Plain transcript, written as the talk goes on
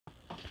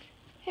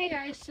Hey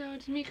guys, so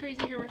it's me,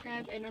 Crazy Here with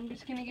Reb, and I'm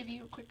just going to give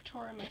you a quick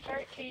tour of my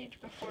ferret cage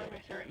before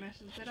my ferret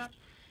messes it up.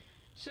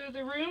 So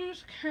the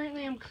rooms,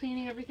 currently I'm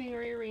cleaning everything,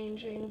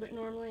 rearranging, but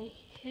normally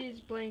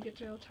his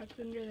blankets are all tucked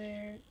under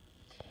there.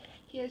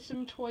 He has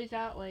some toys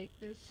out, like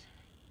this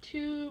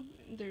tube.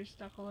 There's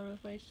stuff all over the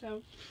place.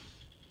 So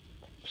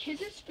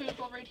his is food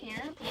bowl right here,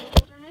 Blue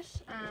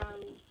Wilderness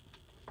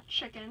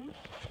chicken,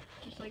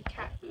 just like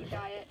cat food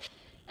diet.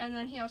 And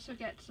then he also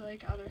gets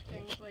like other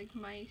things like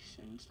mice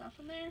and stuff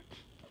in there.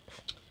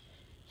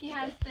 He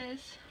has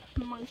this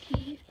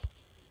monkey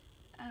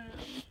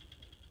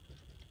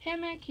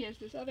hammock. He has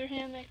this other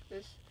hammock,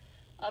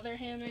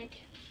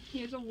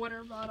 He has a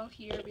water bottle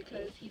here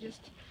because he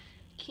just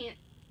can't,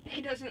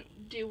 he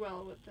doesn't do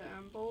well with the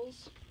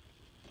bowls.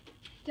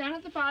 Down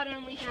at the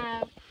bottom we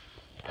have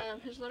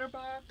his litter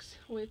box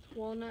with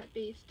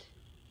walnut-based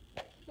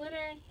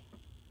litter.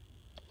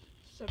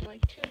 Some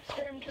like tubes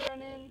for him to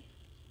run in.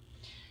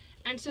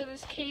 And so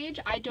this cage,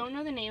 I don't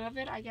know the name of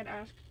it. I get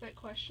asked that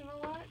question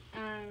a lot.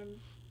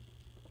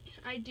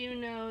 I do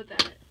know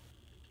that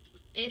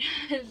it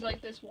has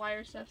like this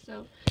wire stuff,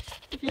 so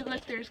if you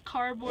look, there's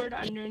cardboard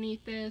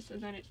underneath this,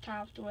 and then it's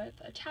topped with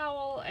a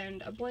towel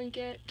and a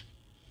blanket.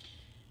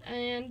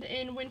 And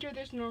in winter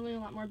there's normally a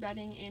lot more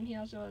bedding, and he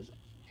also has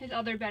his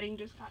other bedding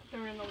just got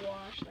thrown in the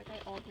wash, like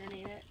I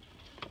alternate it.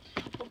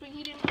 Hoping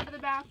he didn't go to the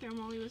bathroom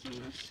while he was in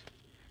this.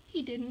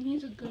 He didn't.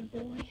 He's a good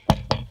boy.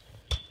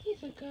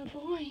 He's a good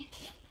boy.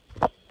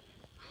 Oliver,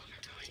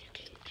 go in your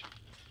cage.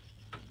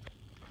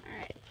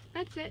 Alright,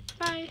 that's it.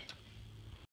 Bye.